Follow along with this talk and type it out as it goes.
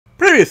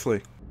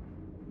Seriously.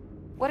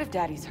 What if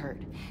Daddy's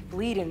hurt?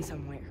 Bleeding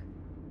somewhere?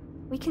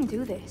 We can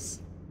do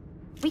this.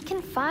 We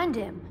can find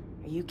him.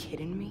 Are you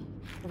kidding me?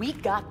 We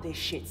got this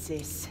shit,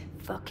 sis.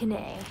 Fucking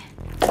A.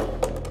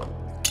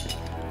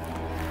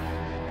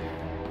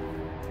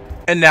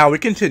 And now we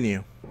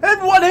continue. Hey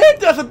everyone, hey,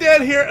 Desert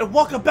Dan here, and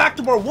welcome back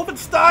to more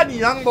Wolfenstein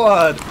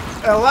Youngblood.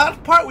 In the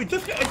last part, we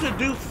just got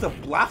introduced to the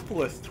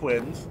Blazkowicz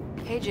twins.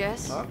 Hey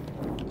Jess, Huh?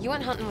 you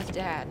went hunting with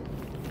Dad.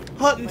 Hunting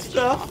What did you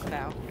stuff. talk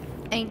about?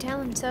 Ain't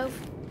telling, Soph.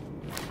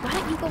 Why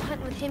don't you go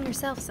hunting with him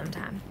yourself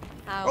sometime?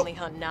 I only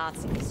hunt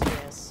Nazis,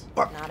 Jess,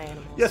 Fuck. not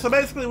animals. Yeah, so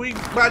basically we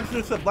got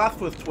introduced to the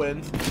Blazkowicz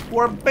twins, who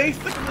are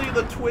basically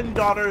the twin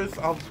daughters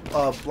of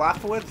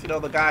Blazkowicz, you know,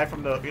 the guy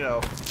from the, you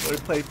know, we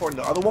played for in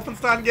the other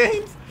Wolfenstein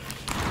games.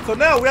 So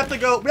now we have to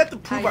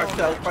prove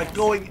ourselves by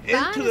going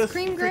into this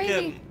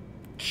freaking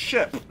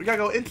ship. We gotta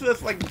go into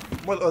this, like,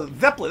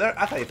 Zeppelin,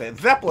 that's how you say it,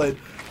 Zeppelin,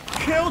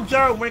 kill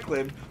Jared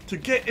Winkler to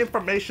get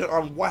information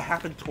on what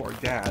happened to our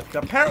dad.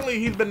 Apparently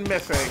he's been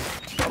missing,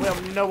 and we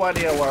have no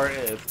idea where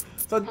it is.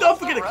 So don't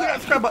forget to click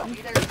that subscribe button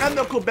and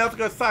the cool bell to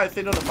go aside,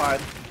 stay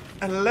notified.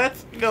 And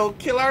let's, you know,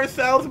 kill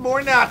ourselves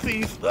more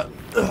Nazis.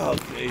 Oh,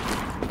 jeez.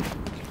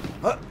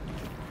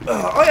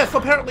 Oh yeah, so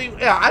apparently,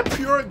 yeah, I'm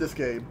pure in this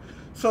game.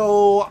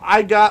 So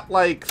I got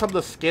like some of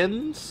the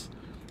skins,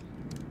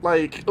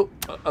 like,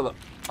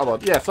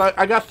 yeah, so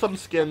I got some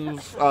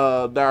skins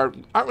that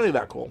aren't really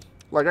that cool.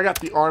 Like I got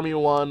the army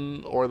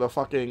one or the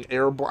fucking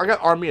airborne. I got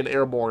army and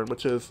airborne,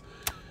 which is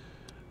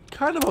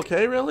kind of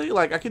okay, really.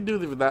 Like I can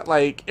do even that.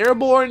 Like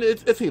airborne,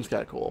 it seems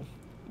kind of cool,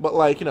 but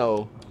like, you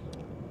know,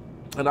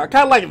 and I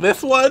kind of like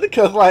this one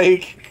because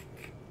like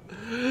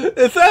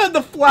it said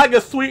the flag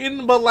is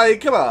Sweden, but like,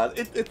 come on,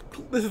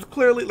 this is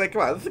clearly like,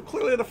 come on, this is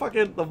clearly the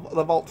fucking the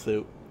vault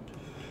suit.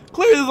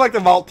 Clearly, this is like the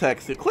vault tech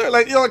suit. Clearly,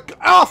 like, you know, like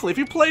honestly, if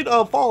you played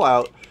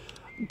Fallout,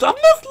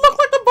 doesn't this look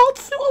like the vault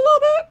suit a little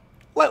bit?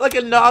 Like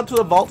a nod to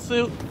the vault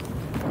suit,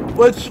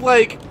 which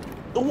like.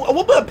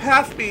 What would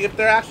pass me if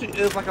there actually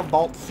is like a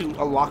vault suit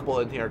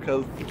unlockable in here?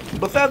 Because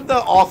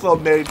Bethesda also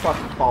made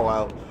fucking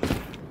Fallout.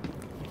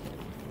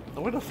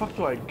 Where the fuck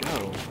do I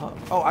go? Huh?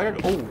 Oh, I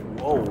gotta go.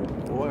 Oh, I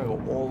gotta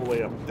go all the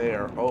way up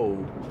there.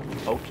 Oh,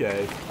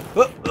 okay.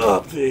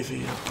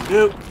 Daisy.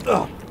 Give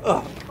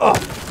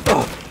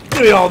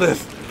me all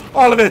this.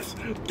 All of it.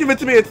 Give it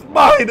to me. It's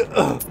mine.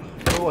 Oh,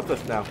 what's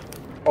this now?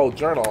 Oh,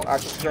 journal.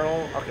 Access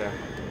journal. Okay.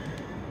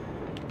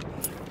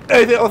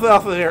 Anything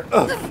else in here?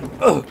 Oh.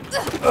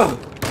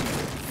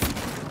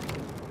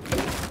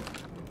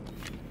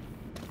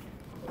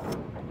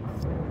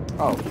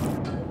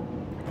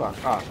 Fuck.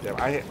 Ah, damn.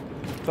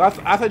 So that's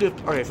I do.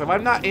 Okay, so if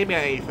I'm not aiming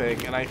at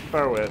anything and I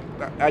throw it,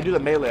 I do the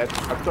melee.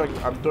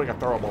 I'm doing a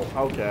throwable.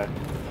 Okay.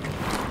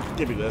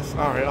 Give me this.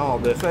 All right, all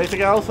this.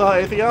 Anything else?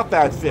 Anything else?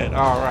 That's it.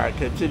 All right,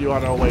 continue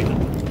on our way.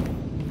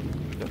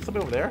 There's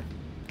somebody over there.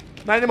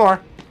 Not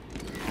anymore.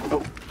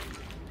 Oh.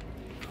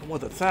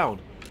 What's that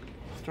sound?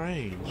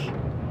 Strange.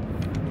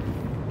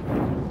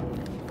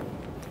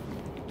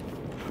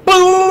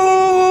 Boink!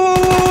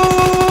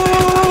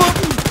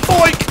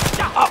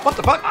 What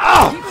the fuck?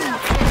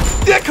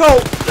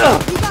 Dickhole!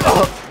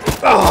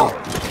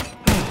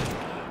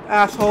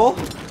 Asshole!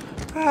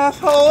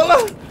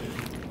 Asshole!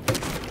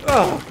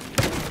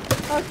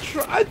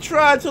 I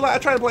tried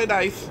to play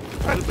nice.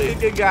 Tried to be a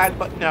good guy,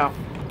 but no.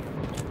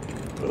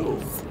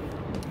 Ooh.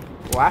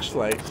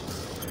 Flashlight.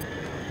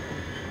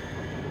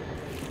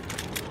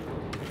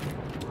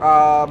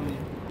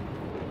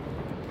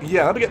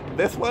 Yeah, let me get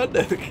this one.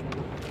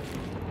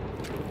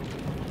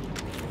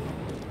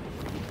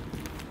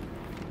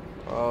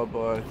 Oh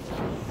boy.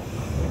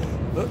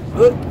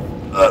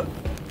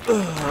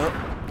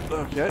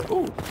 Okay.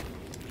 Ooh.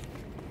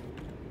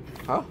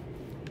 Huh?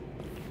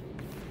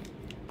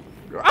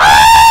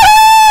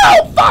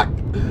 Oh fuck!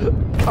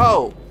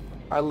 Oh,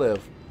 I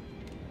live.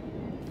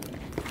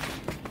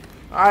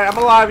 All right, I'm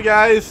alive,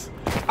 guys.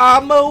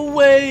 I'm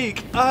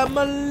awake. I'm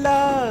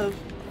alive.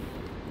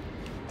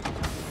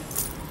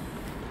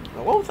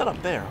 What was that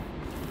up there?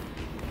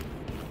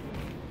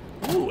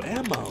 Ooh,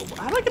 ammo.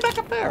 How do I get back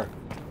up there?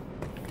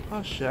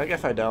 Oh shit, I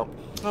guess I don't.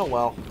 Oh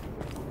well.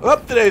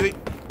 Up to Daisy!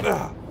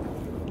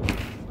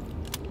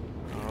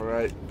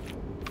 Alright.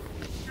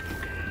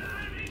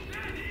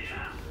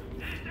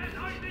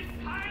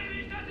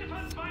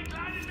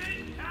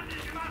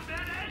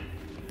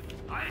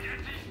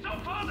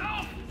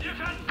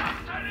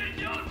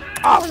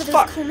 One of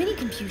those cool mini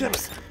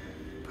computers.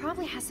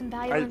 Probably has some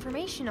valuable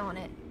information on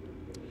it.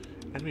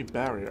 Enemy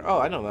barrier. Oh,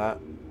 I know that.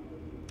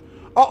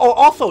 Oh,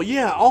 also,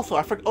 yeah, also,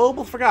 I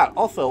almost forgot.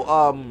 Also,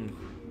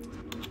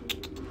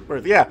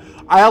 yeah,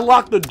 I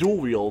unlocked the dual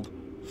wield.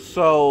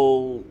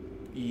 So,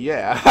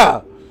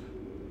 yeah.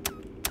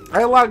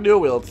 I unlocked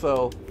dual wield,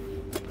 so.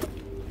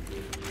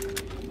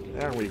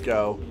 There we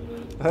go.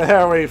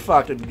 There we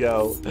fucking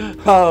go.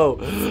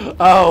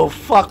 Oh,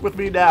 fuck with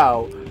me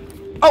now.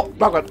 Oh,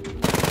 wrong one.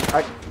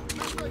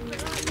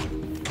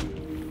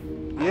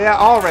 Yeah,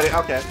 already,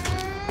 okay.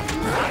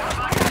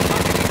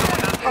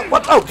 Oh,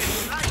 what? Oh!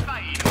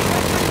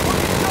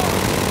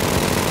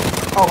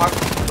 Oh,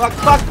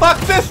 fuck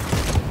this!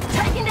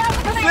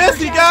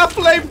 He got a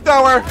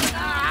flamethrower.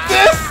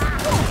 This.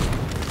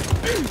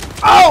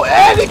 Oh,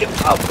 and he can.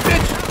 Oh,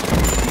 bitch.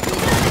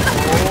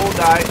 Oh,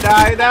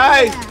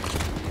 die.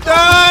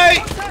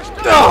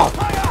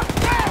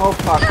 Oh,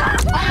 fuck.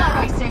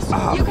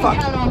 Oh, fuck.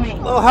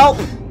 Little help.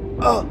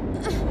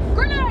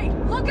 Grenade!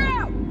 Look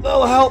out!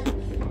 Little help.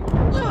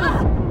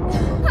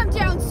 I'm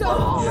down, so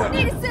Yeah. I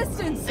need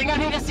assistance. Think I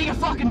need to see a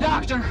fucking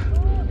doctor.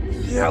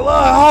 Yeah, a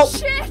little help.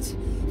 Shit!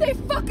 They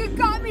fucking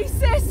got me,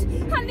 sis.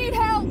 I need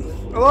help.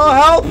 A little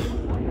help.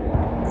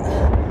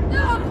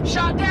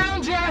 Shot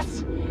down,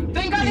 Jess.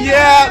 Think I need a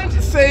Yeah,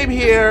 hand? same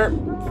here.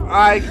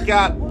 I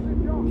got.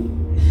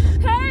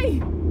 Hey,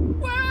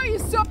 where are you,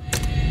 so?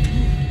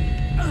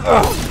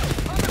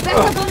 Back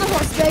up on the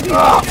horse, baby.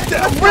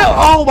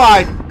 Oh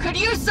my Could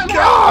use some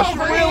gosh, help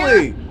over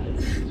really? here.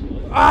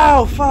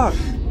 Oh, fuck.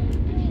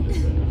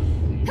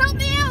 Help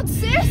me out,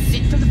 sis.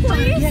 Sit for the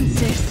front again,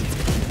 sis.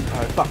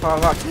 Alright, fuck.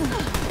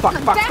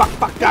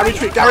 Gotta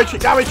retreat.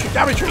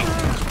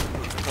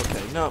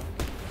 Okay, no.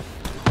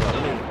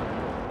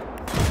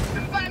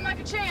 Fight like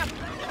a champ.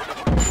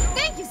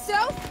 Thank you,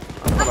 Soph.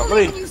 Hold I'm on,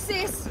 believing you,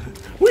 sis.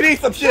 We need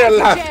some shit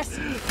left. Jess.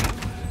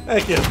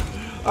 Thank you.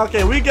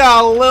 Okay, we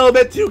got a little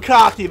bit too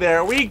cocky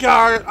there. Alright,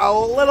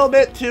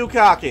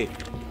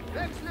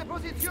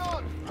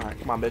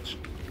 come on, bitch.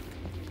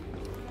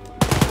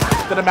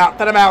 Set him out.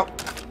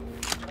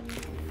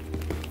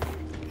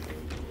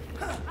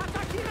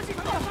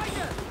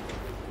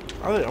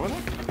 Are they over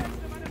there?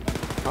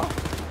 Oh.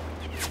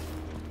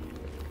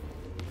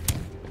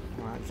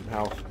 Alright, some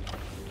health.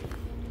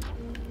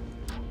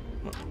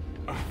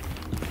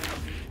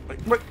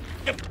 Wait,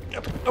 yep.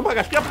 Oh my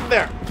gosh, get up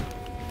there!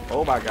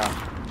 Oh my god.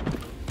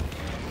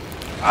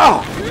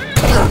 Oh!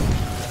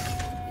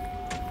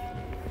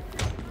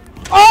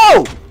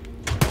 Oh!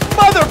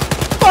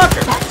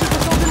 Motherfucker!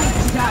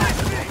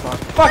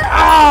 Fuck!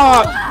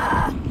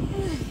 Ah!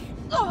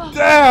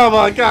 Damn,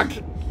 I got.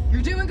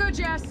 You're doing good,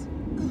 Jess.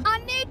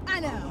 I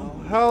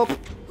know. Help!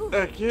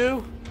 Thank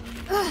you.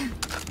 I'm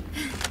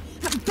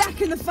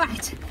back in the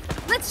fight.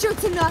 Let's shoot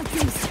some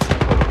Nazis.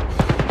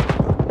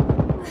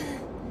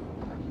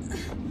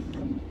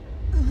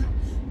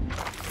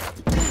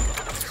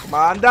 Come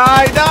on,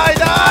 die!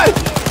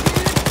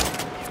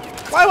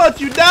 Why won't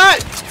you die?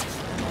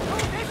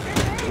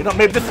 You know,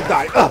 maybe this will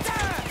die.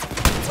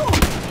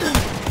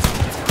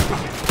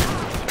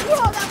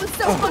 Whoa, that was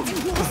so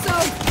fucking cool,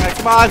 Soph. Alright,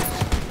 come on.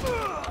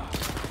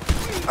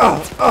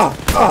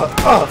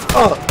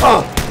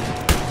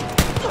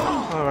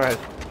 Alright.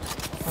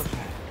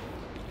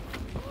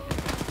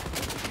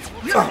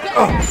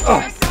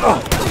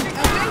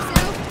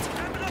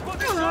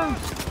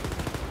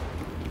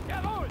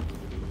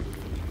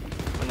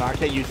 No, I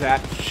can't use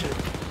that. Shit.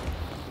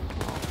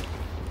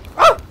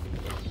 Ah!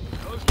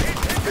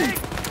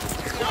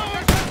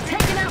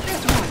 Taking out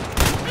this one.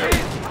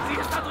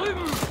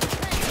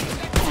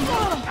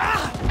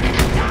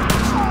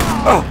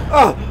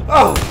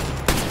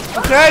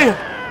 Okay.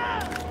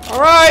 All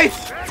right.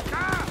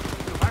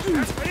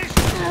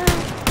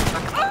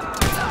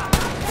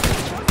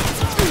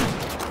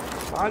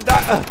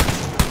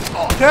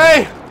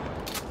 Okay.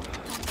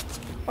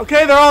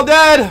 Okay, they're all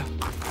dead.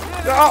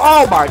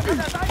 Oh my god.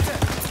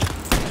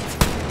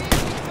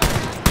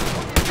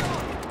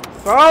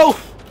 So.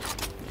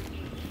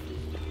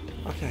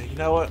 Okay, you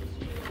know what?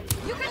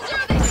 You can do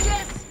this,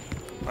 Jess.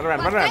 Run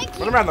around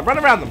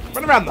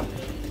them.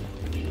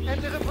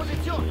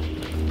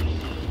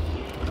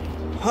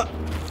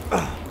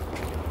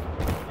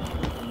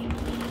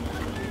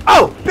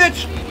 Oh, bitch!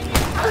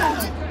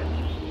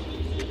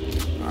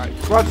 Alright,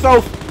 come on,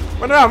 Soph!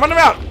 Run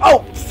around!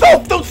 Oh,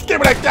 Soph, don't scare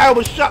me like that! I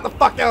almost shot the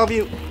fuck out of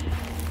you!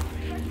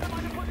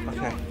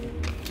 Okay.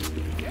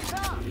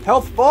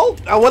 Health full?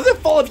 I wasn't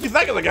full a few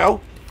seconds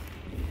ago!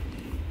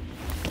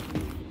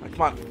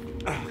 Alright,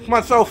 come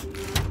on, Soph!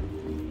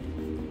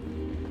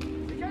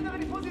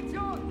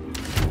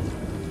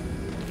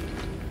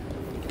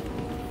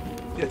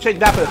 Yeah, change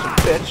that position,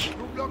 bitch!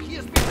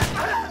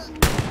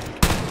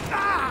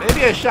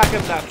 Maybe a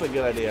shotgun's not a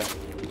good idea.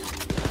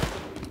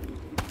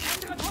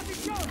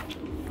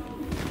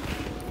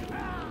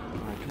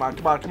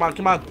 Alright,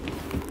 come on.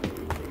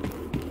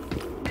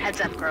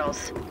 Heads up,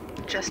 girls.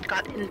 Just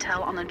got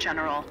intel on the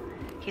general.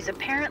 He's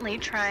apparently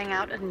trying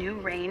out a new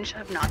range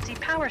of Nazi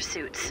power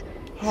suits.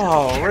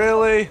 Oh,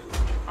 really?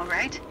 All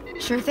right?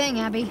 Sure thing,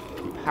 Abby.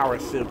 Power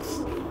suits.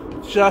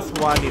 Just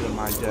what I need in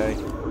my day.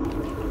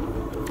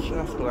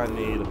 Just what I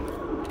need.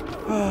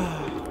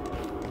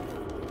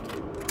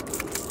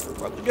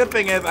 But the good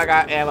thing is I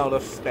got ammo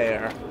to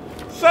spare.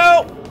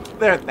 So,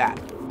 there's that.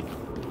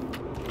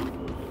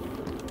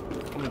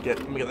 Let me get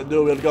the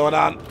dual wield going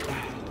on.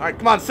 Alright,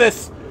 come on,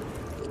 sis.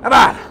 Come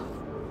on.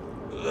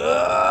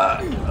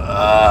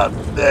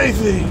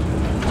 Daisy.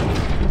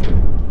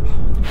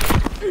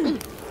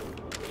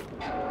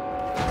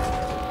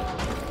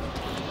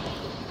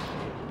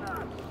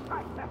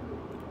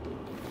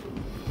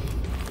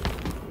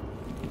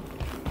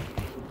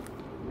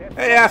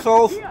 Hey,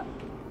 assholes.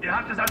 Ihr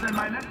habt es also in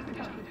mein letztes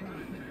Kapitel.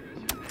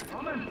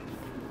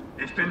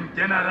 Ich bin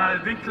General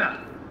Winkler.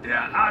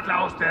 Der Adler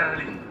aus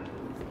Berlin.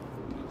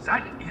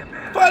 Seid ihr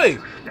bereit? Buddy,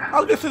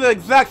 I'll just do the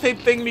exact same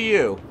thing to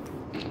you.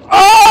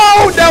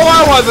 Oh, no,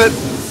 I wasn't.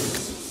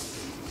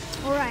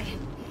 All right,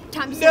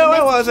 time to send No, a I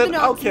message to the wasn't.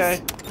 Nazis.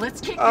 Okay.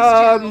 Let's kick this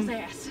general's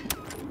ass.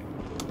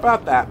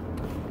 About that.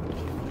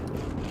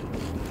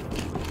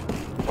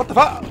 What the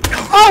fuck?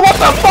 Oh, what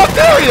the fuck?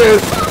 There he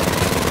is! Ich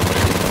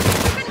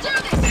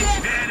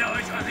werde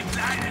euch eure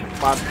kleinen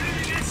Come on.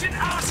 Flügelchen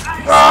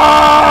ausreißen.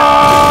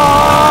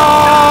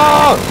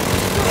 Ah!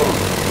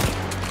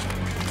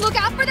 Look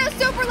out for those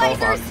super Oh,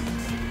 lasers. fuck.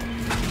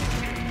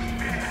 Ich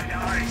werde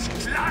euch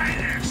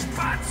kleine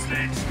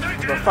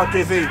Spatzelstücke The fuck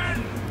is he?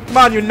 Come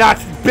on, you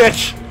Nazi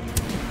bitch!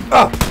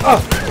 Oh,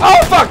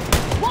 fuck!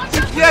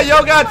 Yeah,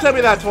 yo, gotta tell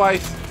me that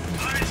twice.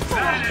 Euch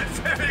kleine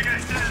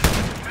Vögelchen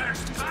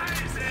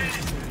verspeise ich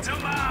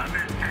zum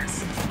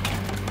Abendessen.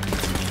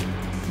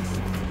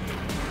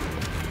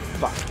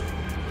 Fuck.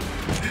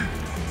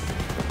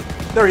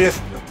 There he is.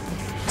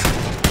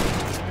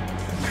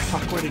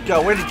 Fuck, where'd he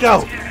go? Where'd he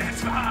go?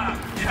 Jetzt war,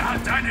 ihr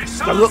habt eine Yeah,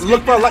 Chance.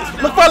 look for a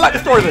light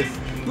distortion.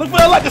 Look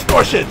for a light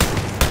distortion.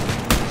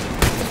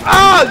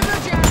 Ah!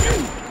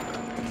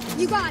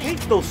 You got it.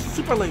 Hate those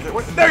super laser.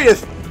 There he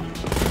is.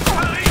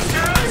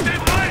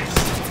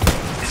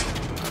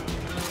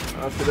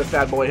 Let's get this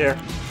bad boy here.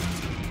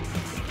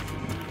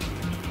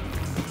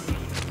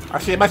 I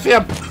see him. I see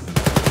him.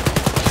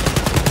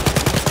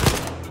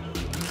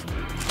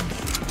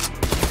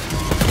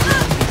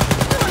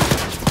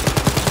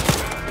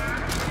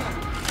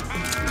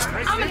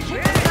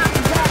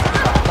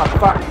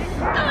 Fuck.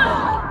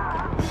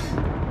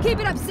 Keep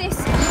it up, sis.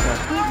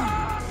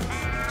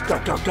 Go.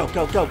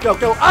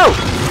 Oh!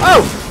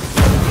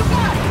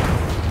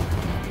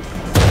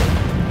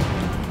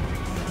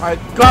 Alright,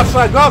 go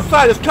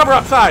outside, there's cover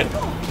outside!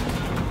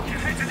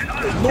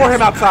 Ignore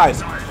him outside!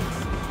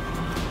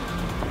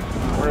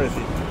 Where is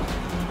he?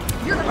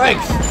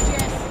 Thanks!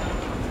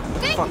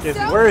 Fuck is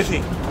he? Where is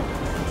he?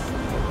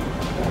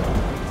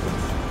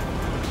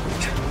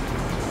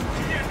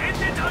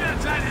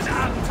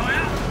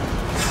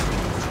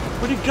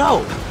 Where'd he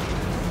go?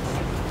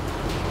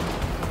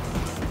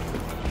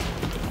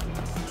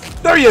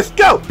 There he is!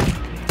 Go!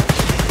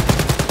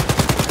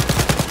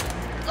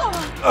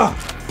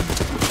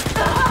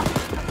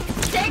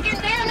 Taking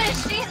damage.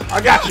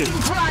 I got you!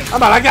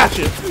 I'm out, I got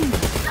you!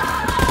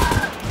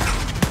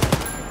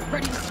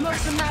 Ready to smoke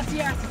some Nazi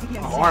asses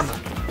again. Oh, armor.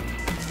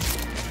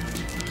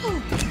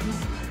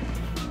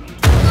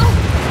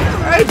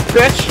 Hey,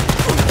 bitch!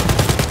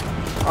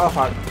 Oh,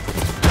 fuck.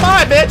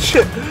 Bye, bitch!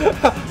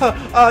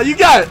 You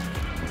got it!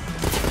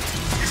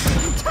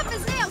 Tough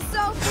as nails, so.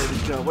 Where'd he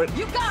go? Wait.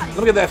 You got it. Let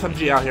me get the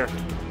SMG out here.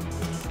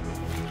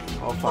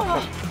 Oh, fuck.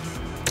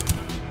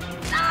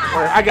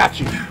 Alright, I got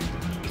you.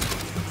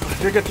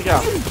 You're good to go.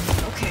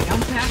 Okay, I'm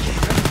back.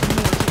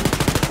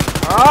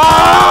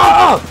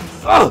 Oh!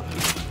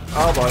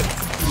 Oh, boy.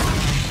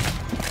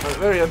 Oh,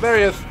 there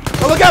he is.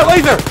 Oh, look out,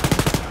 laser!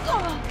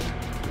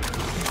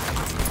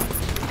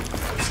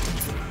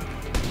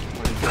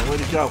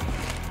 Where'd he go?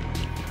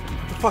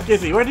 Where the fuck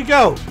is he? Where'd he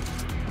go?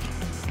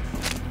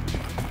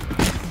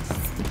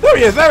 There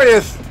he is! Ah!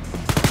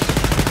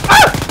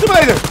 Super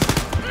laser!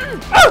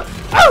 Oh!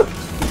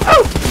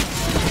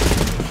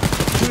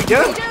 Did we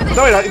get him?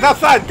 No, he's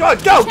outside! Go!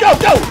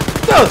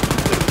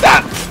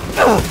 That!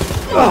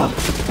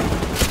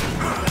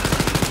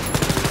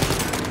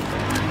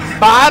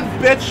 Bye,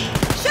 bitch!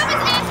 Shove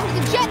his ass with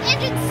the jet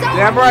engine, so.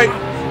 Damn right!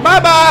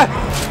 Bye-bye!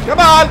 Come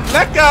on!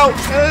 Let go!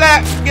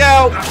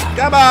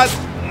 Come on!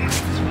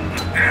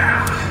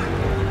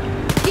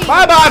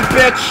 Bye-bye,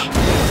 bitch!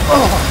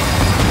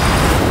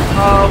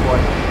 Oh, boy.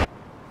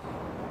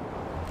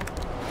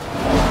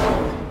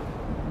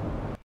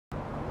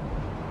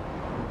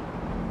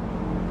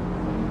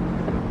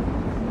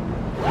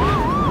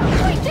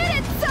 We did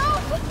it,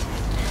 Soph!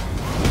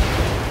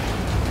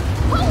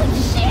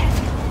 Holy shit!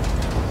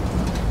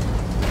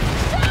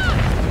 Ah!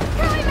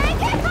 Can we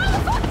make it? How the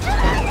fuck did I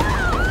go?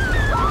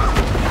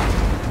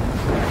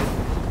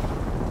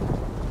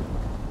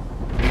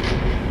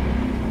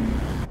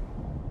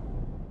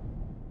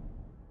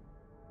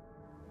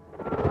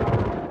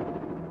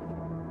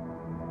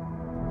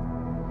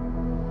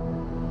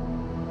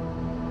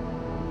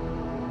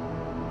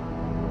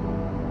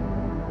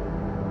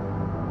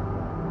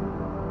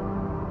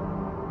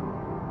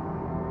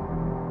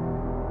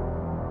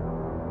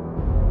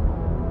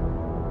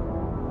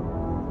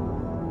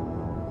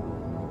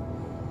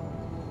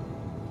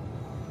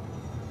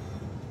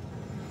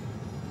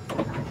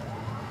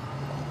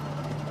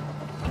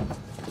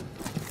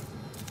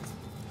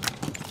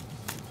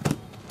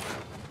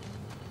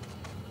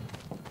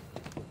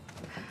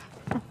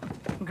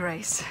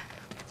 Grace.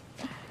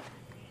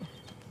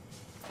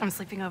 I'm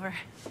sleeping over.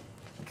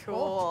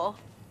 Cool.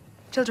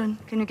 Children,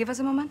 can you give us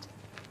a moment?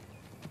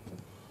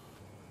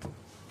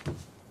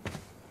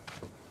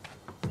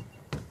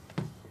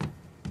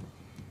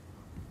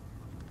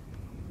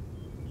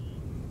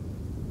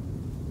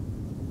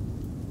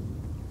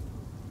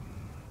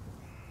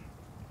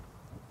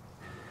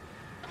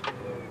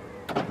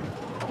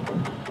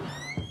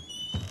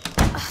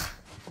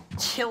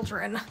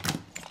 children.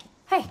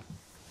 Hey,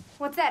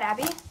 what's that,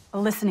 Abby? A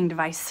listening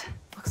device.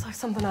 Looks like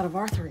something out of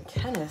Arthur and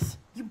Kenneth.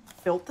 You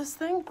built this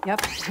thing?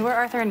 Yep. Who are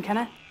Arthur and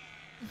Kenneth?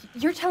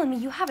 You're telling me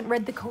you haven't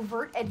read The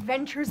Covert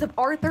Adventures of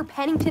Arthur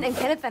Pennington and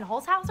Kenneth Van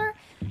Holzhauser?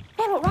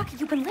 Man, what rock have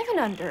you been living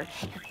under?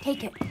 Here,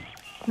 take it.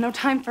 No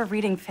time for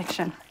reading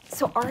fiction.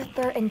 So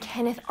Arthur and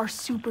Kenneth are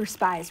super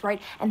spies, right?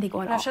 And they go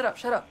on Now, all... shut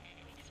up.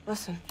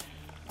 Listen.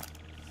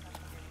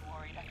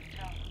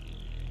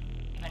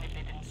 Even if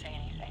they didn't say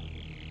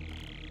anything.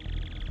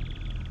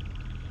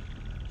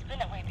 It's been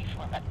that way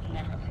before, but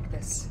never like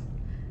this.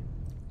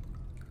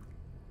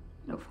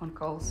 No phone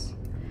calls.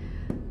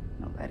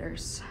 No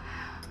letters.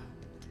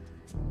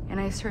 And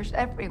I searched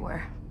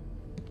everywhere.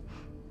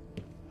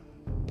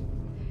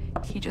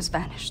 He just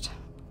vanished.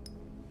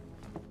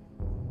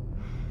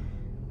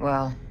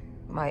 Well,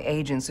 my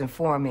agents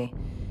informed me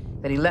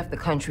that he left the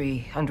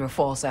country under a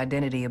false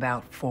identity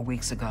about 4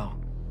 weeks ago.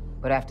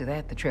 But after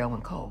that, the trail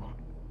went cold.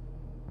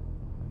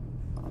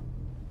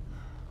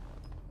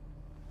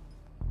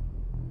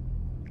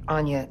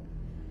 Anya,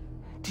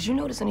 did you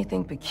notice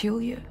anything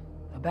peculiar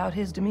about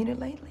his demeanor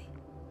lately?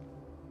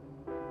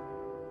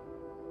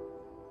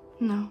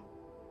 No.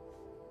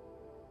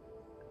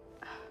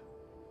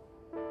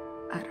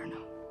 I don't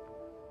know.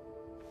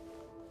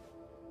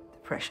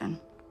 Depression,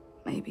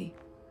 maybe.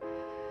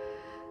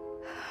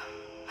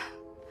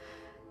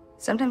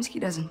 Sometimes he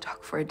doesn't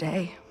talk for a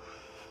day.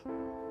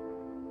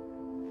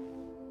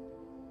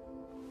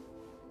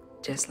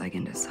 Just like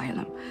in the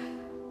asylum.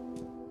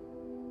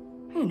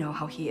 You know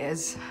how he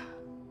is.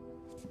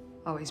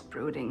 Always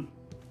brooding.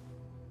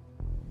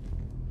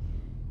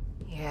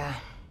 Yeah.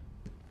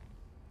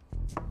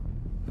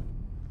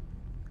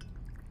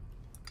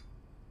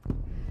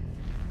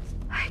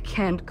 I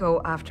can't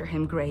go after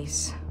him,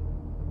 Grace.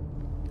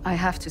 I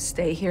have to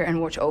stay here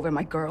and watch over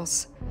my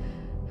girls.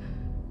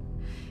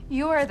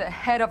 You are the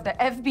head of the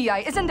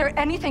FBI. Isn't there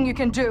anything you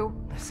can do?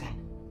 Listen,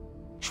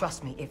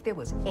 trust me, if there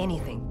was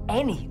anything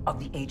any of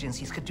the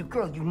agencies could do,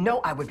 girl, you know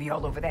I would be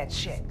all over that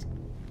shit.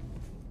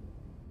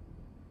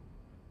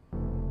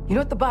 You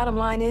know what the bottom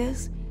line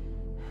is?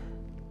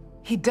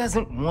 He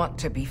doesn't want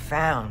to be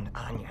found,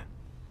 Anya.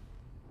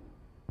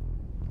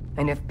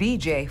 And if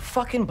BJ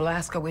fucking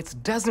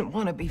Blazkowicz doesn't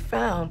want to be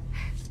found,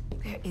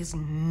 there is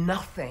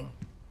nothing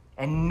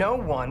and no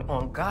one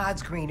on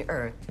God's green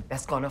earth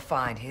that's gonna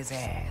find his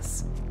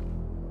ass.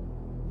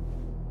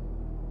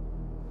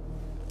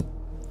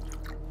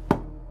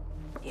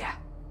 Yeah.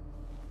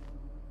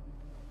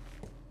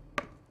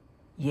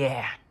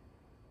 Yeah.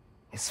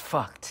 It's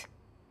fucked.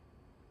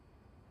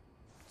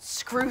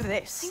 Screw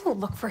this. They won't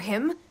look for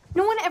him.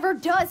 No one ever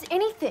does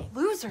anything.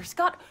 Losers.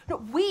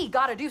 We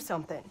gotta do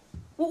something.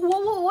 What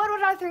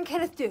would Arthur and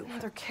Kenneth do?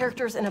 They're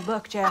characters in a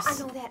book, Jess. I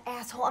know that,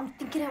 asshole. I'm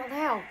thinking out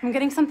loud. I'm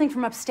getting something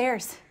from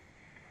upstairs.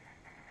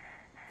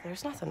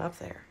 There's nothing up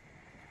there.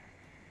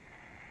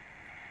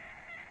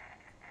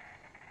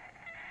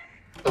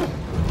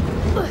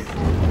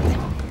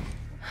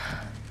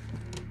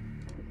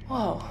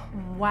 Whoa.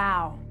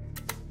 Wow.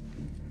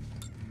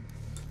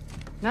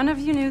 None of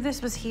you knew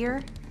this was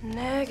here?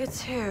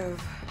 Negative.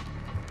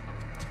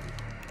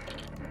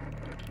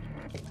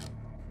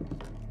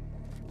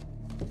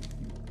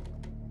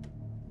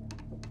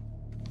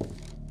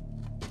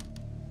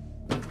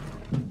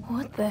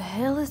 What the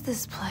hell is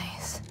this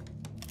place?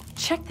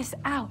 Check this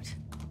out.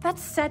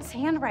 That's Seth's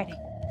handwriting.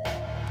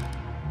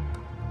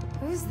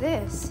 Who's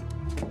this?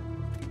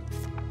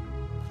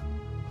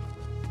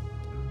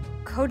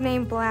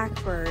 Codename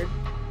Blackbird.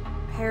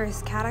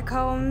 Paris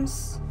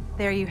Catacombs.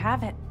 There you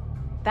have it.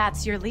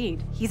 That's your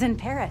lead. He's in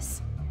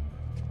Paris.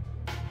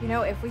 You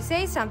know, if we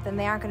say something,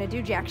 they aren't gonna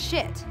do jack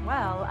shit.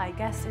 Well, I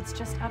guess it's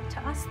just up to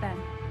us then.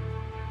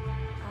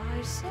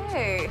 I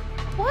say,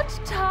 what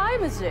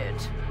time is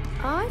it?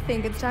 I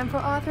think it's time for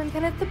Arthur and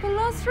Kenneth to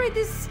balustrate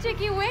this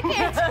sticky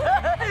wicket.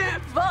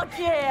 Fuck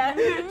yeah!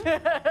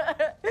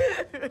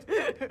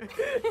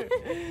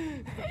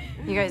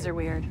 You guys are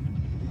weird.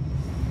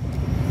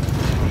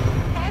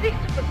 Abby,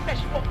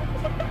 superficial.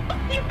 What the fuck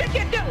do you think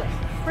you're doing?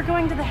 We're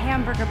going to the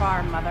hamburger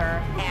bar,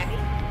 Mother. Abby,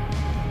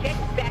 get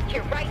back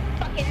here right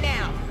fucking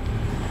now.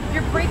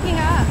 You're breaking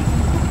up.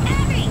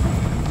 Abby!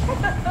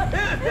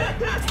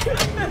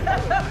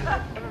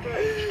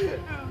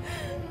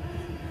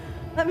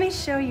 Let me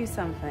show you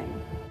something.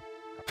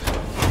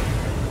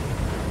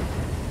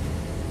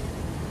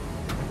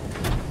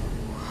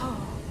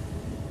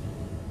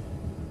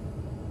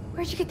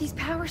 Where'd you get these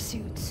power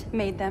suits?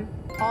 Made them.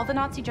 All the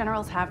Nazi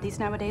generals have these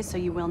nowadays, so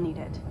you will need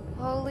it.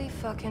 Holy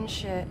fucking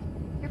shit.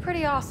 You're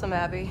pretty awesome,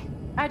 Abby.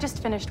 I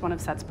just finished one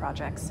of Seth's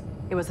projects.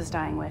 It was his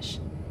dying wish.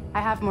 I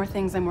have more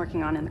things I'm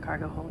working on in the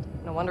cargo hold.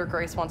 No wonder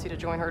Grace wants you to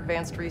join her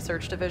advanced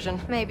research division.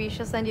 Maybe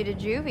she'll send you to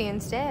juvie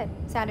instead.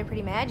 Sounded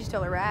pretty mad you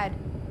stole a ride.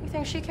 You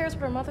think she cares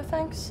what her mother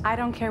thinks? I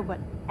don't care what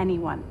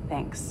anyone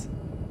thinks.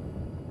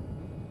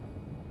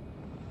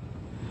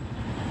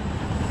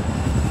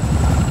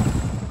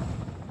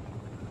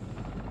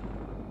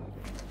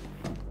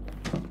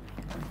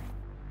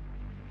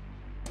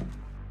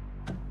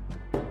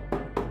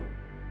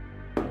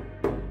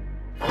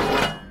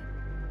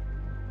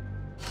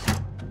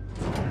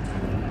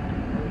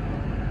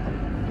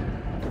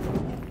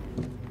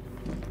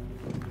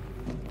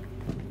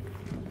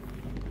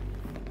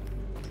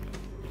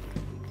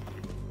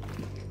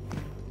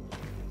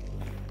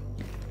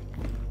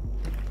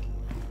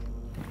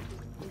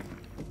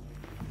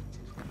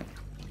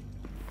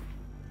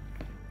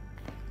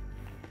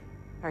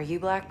 Are you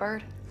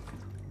Blackbird?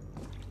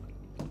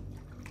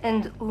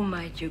 And who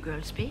might you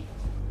girls be?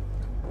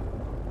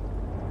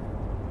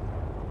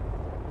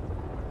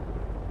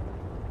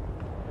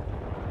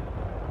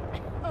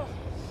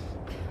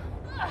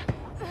 I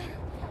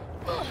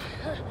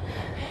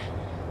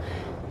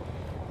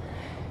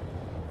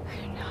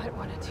do not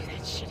want to do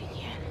that shit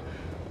again.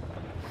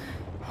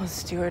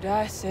 Let's do or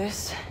die,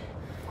 sis.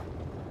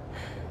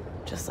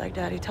 Just like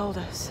Daddy told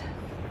us.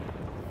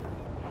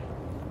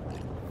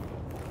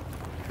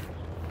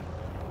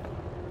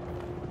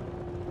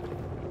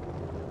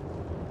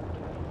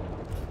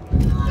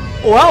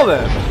 Well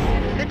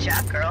then. Good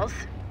job, girls.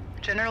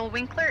 General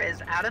Winkler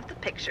is out of the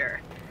picture.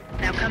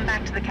 Now come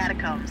back to the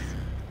catacombs.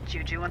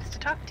 Juju wants to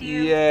talk to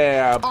you.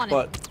 Yeah,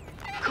 but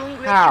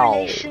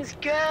Congratulations,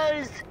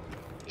 girls!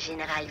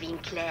 General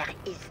Winkler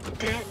is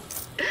dead.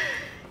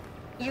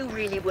 You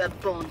really were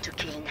born to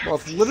kill Nazis. well,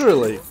 it's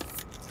literally.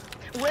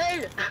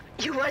 Well,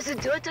 you are the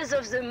daughters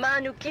of the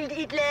man who killed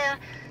Hitler,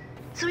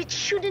 so it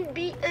shouldn't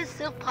be a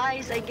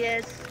surprise, I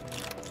guess.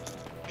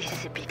 This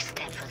is a big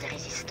step for the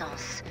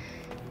resistance.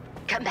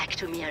 Come back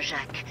to me and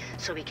Jacques,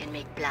 so we can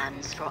make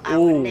plans for our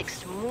Ooh,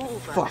 next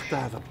move. fuck,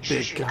 that's a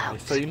big guy.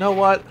 So you know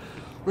what?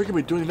 We're gonna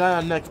be doing that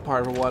on the next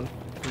part, everyone.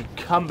 We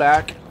come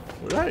back.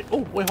 Right? Oh,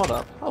 wait, hold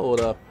up.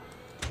 Hold up.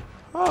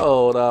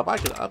 Hold up. I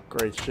can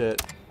upgrade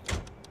shit.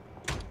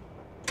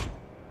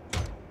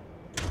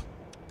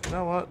 You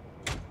know what?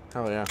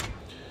 Hell yeah.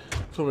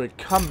 So when we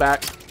come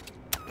back,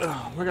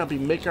 we're gonna be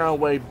making our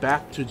way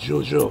back to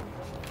Juju.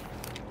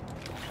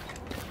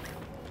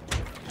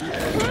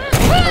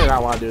 I did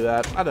not want to do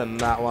that. I did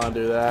not want to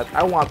do that.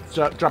 I want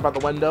to jump out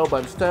the window,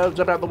 but instead of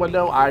jumping out the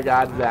window, I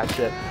got that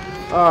shit.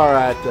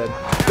 Alright then.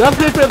 That's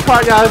it for this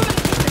part, guys.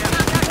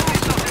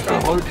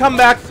 When we come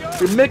back,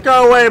 we make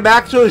our way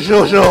back to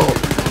Juju.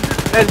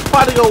 And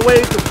finding a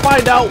way to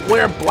find out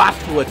where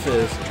Blazkowicz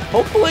is.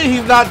 Hopefully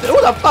he's not.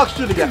 Who the fuck's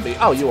shooting at me?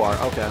 Oh, you are.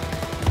 Okay.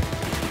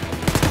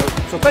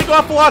 So thank you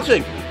all for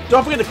watching.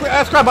 Don't forget to click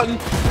that subscribe button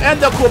and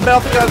the cool bell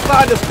thing on the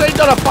side to stay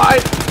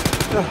notified.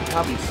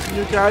 I'll be seeing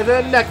you guys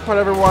in the next part,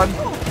 everyone.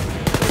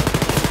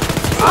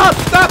 Oh,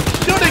 stop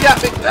shooting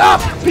at me!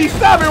 Oh, peace,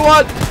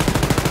 everyone!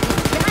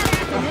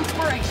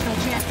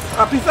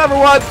 Peace,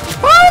 everyone!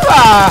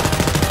 Bye-bye!